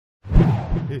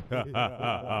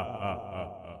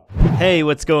Hey,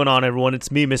 what's going on everyone?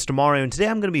 It's me, Mr. Mario, and today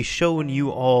I'm going to be showing you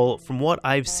all, from what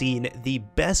I've seen, the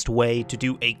best way to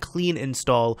do a clean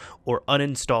install or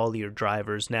uninstall your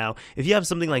drivers. Now, if you have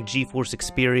something like GeForce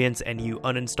Experience and you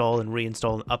uninstall and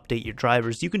reinstall and update your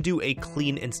drivers, you can do a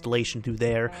clean installation through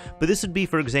there. But this would be,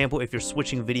 for example, if you're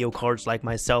switching video cards like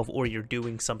myself, or you're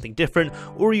doing something different,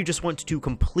 or you just want to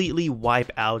completely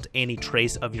wipe out any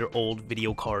trace of your old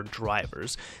video card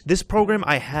drivers. This program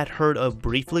I had heard of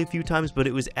briefly a few times, but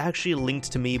it was actually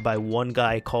linked to me by one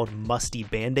guy called Musty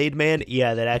Band-Aid Man.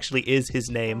 Yeah, that actually is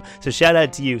his name. So shout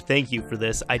out to you. Thank you for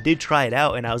this. I did try it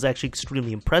out and I was actually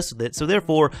extremely impressed with it. So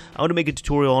therefore, I want to make a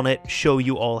tutorial on it, show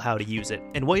you all how to use it.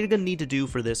 And what you're going to need to do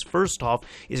for this, first off,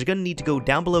 is you're going to need to go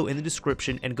down below in the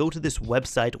description and go to this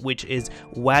website, which is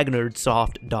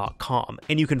wagnerdsoft.com.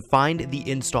 And you can find the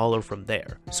installer from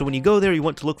there. So when you go there, you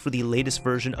want to look for the latest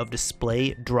version of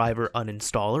Display Driver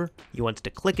Uninstaller. You want to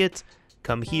click it.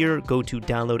 Come here, go to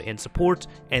download and support,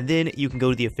 and then you can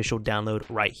go to the official download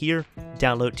right here,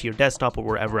 download to your desktop or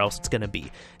wherever else it's going to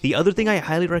be. The other thing I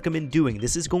highly recommend doing,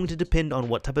 this is going to depend on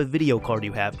what type of video card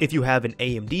you have. If you have an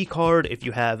AMD card, if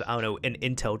you have, I don't know, an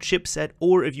Intel chipset,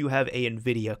 or if you have a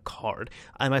Nvidia card.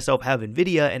 I myself have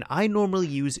Nvidia, and I normally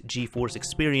use GeForce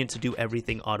Experience to do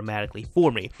everything automatically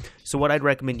for me. So what I'd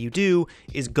recommend you do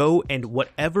is go and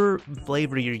whatever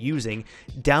flavor you're using,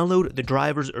 download the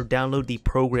drivers or download the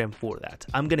program for that.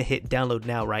 I'm going to hit download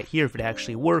now right here if it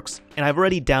actually works, and I've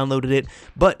already downloaded it,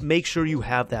 but make sure you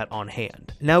have that on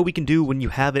hand. Now we can do, when you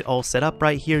have it all set up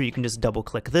right here, you can just double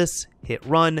click this, hit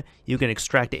run, you can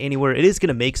extract it anywhere. It is going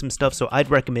to make some stuff, so I'd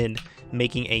recommend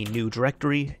making a new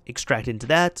directory, extract into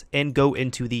that, and go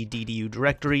into the DDU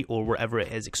directory or wherever it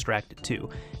has extracted to.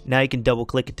 Now you can double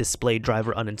click Display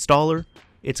Driver Uninstaller.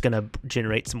 It's going to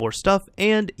generate some more stuff,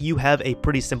 and you have a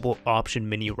pretty simple option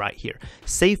menu right here.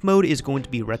 Safe mode is going to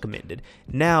be recommended.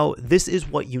 Now, this is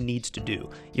what you need to do.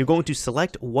 You're going to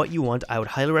select what you want. I would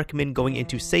highly recommend going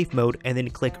into safe mode and then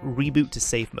click reboot to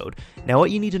safe mode. Now, what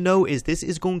you need to know is this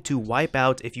is going to wipe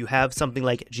out, if you have something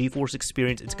like GeForce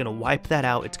Experience, it's going to wipe that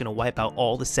out. It's going to wipe out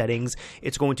all the settings.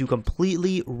 It's going to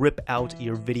completely rip out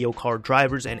your video card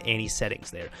drivers and any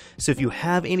settings there. So if you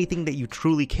have anything that you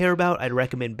truly care about, I'd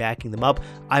recommend backing them up.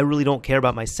 I really don't care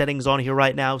about my settings on here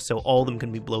right now, so all of them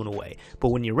can be blown away. But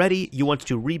when you're ready, you want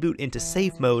to reboot into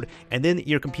safe mode, and then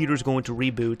your computer is going to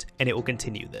reboot, and it will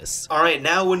continue this. Alright,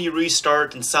 now when you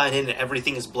restart and sign in and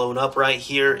everything is blown up right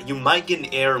here, you might get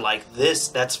an error like this.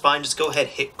 That's fine. Just go ahead,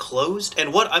 hit closed.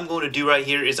 And what I'm going to do right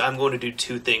here is I'm going to do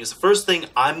two things. The first thing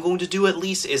I'm going to do, at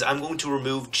least, is I'm going to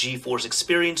remove GeForce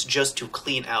Experience just to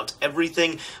clean out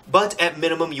everything. But at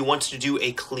minimum, you want to do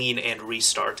a clean and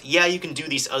restart. Yeah, you can do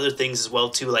these other things as well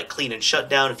too, like clean and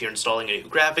shut down if you're installing a new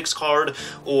graphics card,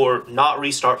 or not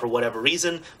restart for whatever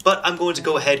reason, but I'm going to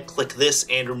go ahead, click this,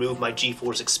 and remove my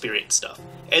GeForce Experience stuff.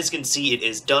 As you can see, it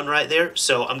is done right there,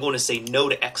 so I'm going to say no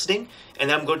to exiting, and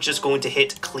then I'm just going to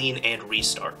hit clean and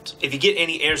restart. If you get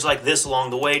any errors like this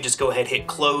along the way, just go ahead, hit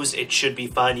close. It should be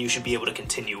fine. You should be able to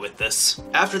continue with this.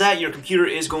 After that, your computer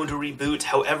is going to reboot.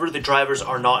 However, the drivers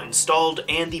are not installed,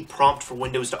 and the prompt for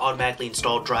Windows to automatically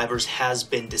install drivers has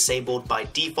been disabled by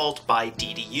default by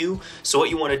DDU. So what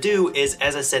you want to do is,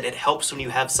 as I said, it helps when you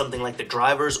have something like the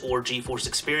drivers or GeForce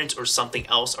Experience or something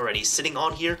else already sitting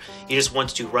on here. You just want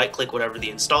to right click whatever the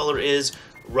installer is,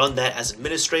 run that as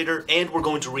administrator, and we're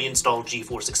going to reinstall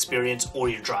GeForce Experience or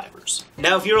your drivers.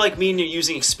 Now, if you're like me and you're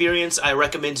using Experience, I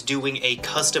recommend doing a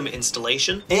custom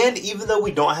installation. And even though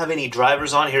we don't have any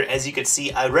drivers on here, as you can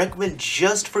see, I recommend,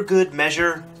 just for good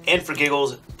measure and for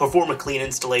giggles, perform a clean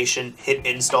installation, hit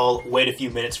install, wait a few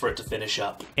minutes for it to finish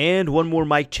up. And one more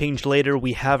mic change later,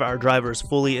 we have our drivers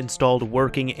fully installed,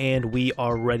 working, and we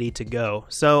are ready to go.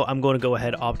 So I'm going to go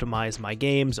ahead, optimize my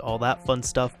games, all that fun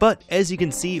stuff, but as you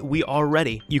can see, we are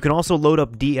ready. You can also load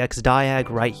up DXDiag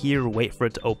right here, wait for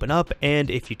it to open up, and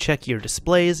if you check your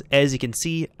displays, as you can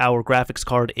see, our graphics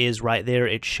card is right there.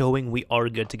 It's showing we are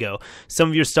good to go. Some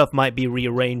of your stuff might be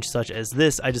rearranged, such as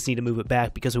this. I just need to move it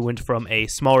back because we went from a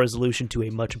small resolution to a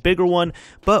much bigger one,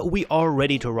 but we are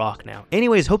ready to rock now.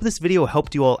 Anyways, hope this video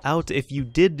helped you all out. If you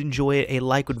did enjoy it, a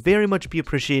like would very much be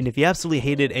appreciated. If you absolutely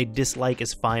hated, a dislike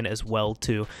is fine as well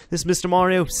too. This is Mr.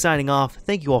 Mario signing off.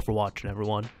 Thank you all for watching,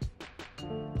 everyone.